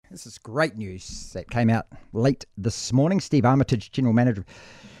This is great news that came out late this morning. Steve Armitage, General Manager of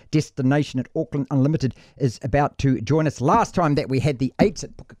Destination at Auckland Unlimited, is about to join us. Last time that we had the 8s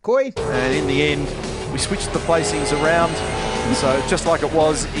at Pukekohe. And in the end, we switched the placings around. So just like it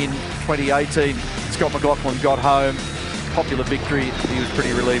was in 2018, Scott McLaughlin got home. Popular victory. He was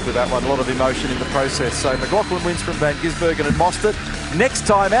pretty relieved with that one. A lot of emotion in the process. So McLaughlin wins from Van Gisbergen and Mostert. Next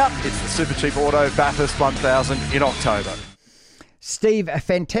time out, it's the Super Cheap Auto Bathurst 1000 in October. Steve,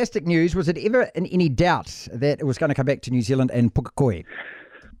 fantastic news. Was it ever in any doubt that it was going to come back to New Zealand and Pukekohe?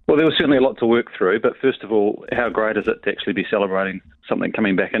 Well, there was certainly a lot to work through, but first of all, how great is it to actually be celebrating something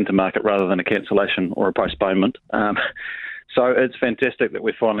coming back into market rather than a cancellation or a postponement? So it's fantastic that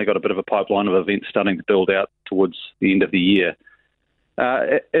we've finally got a bit of a pipeline of events starting to build out towards the end of the year.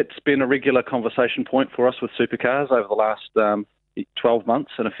 It's been a regular conversation point for us with Supercars over the last 12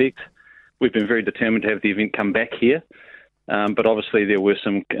 months, in effect. We've been very determined to have the event come back here, but obviously there were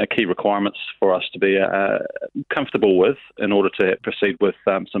some key requirements for us to be comfortable with in order to proceed with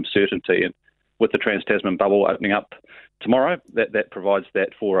some certainty. And with the Trans-Tasman bubble opening up tomorrow, that provides that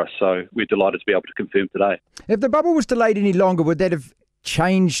for us. So we're delighted to be able to confirm today. If the bubble was delayed any longer, would that have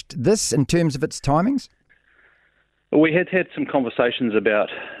changed this in terms of its timings? We had some conversations about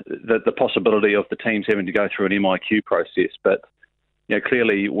the possibility of the teams having to go through an MIQ process, but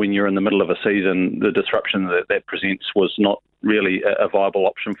clearly when you're in the middle of a season, the disruption that presents was not really a viable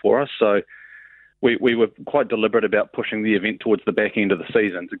option for us. So we were quite deliberate about pushing the event towards the back end of the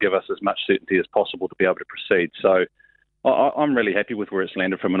season to give us as much certainty as possible to be able to proceed. So I'm really happy with where it's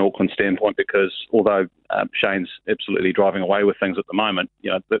landed from an Auckland standpoint, because although Shane's absolutely driving away with things at the moment,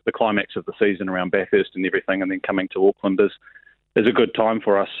 the climax of the season around Bathurst and everything, and then coming to Auckland is a good time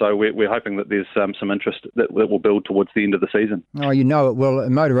for us. So we're hoping that there's some interest that will build towards the end of the season. Oh, you know it will.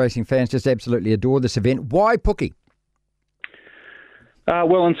 Motor racing fans just absolutely adore this event. Why Puke?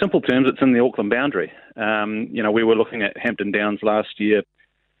 Well, in simple terms, it's in the Auckland boundary. We were looking at Hampton Downs last year,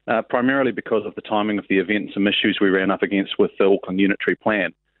 primarily because of the timing of the event and some issues we ran up against with the Auckland Unitary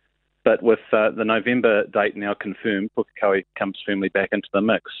Plan. But with the November date now confirmed, Pukekohe comes firmly back into the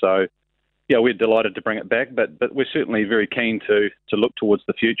mix. So, we're delighted to bring it back, but we're certainly very keen to look towards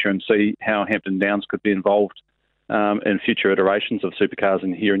the future and see how Hampton Downs could be involved in future iterations of Supercars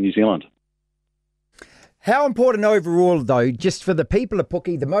here in New Zealand. How important overall, though, just for the people of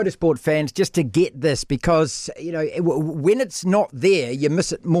Puke, the motorsport fans, just to get this? Because, when it's not there, you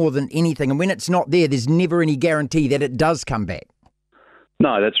miss it more than anything. And when it's not there, there's never any guarantee that it does come back.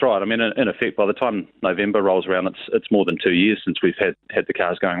 No, that's right. I mean, in effect, by the time November rolls around, it's more than 2 years since we've had the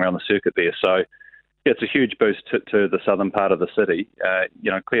cars going around the circuit there. So it's a huge boost to the southern part of the city.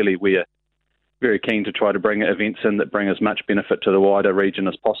 Clearly we are very keen to try to bring events in that bring as much benefit to the wider region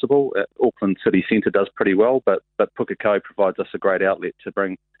as possible. Auckland City Centre does pretty well, but Pukekohe provides us a great outlet to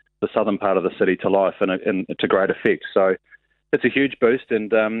bring the southern part of the city to life and to great effect. So it's a huge boost, and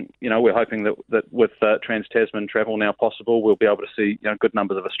we're hoping that with Trans-Tasman travel now possible, we'll be able to see good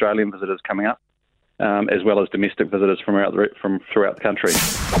numbers of Australian visitors coming up, as well as domestic visitors from throughout the country.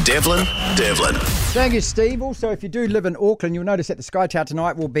 Devlin. Thank you, Steve. Also, if you do live in Auckland, you'll notice that the Sky Tower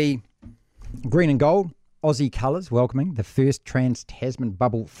tonight will be green and gold, Aussie colours, welcoming the first Trans-Tasman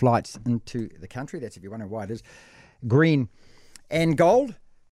bubble flights into the country. That's if you're wondering why it is green and gold.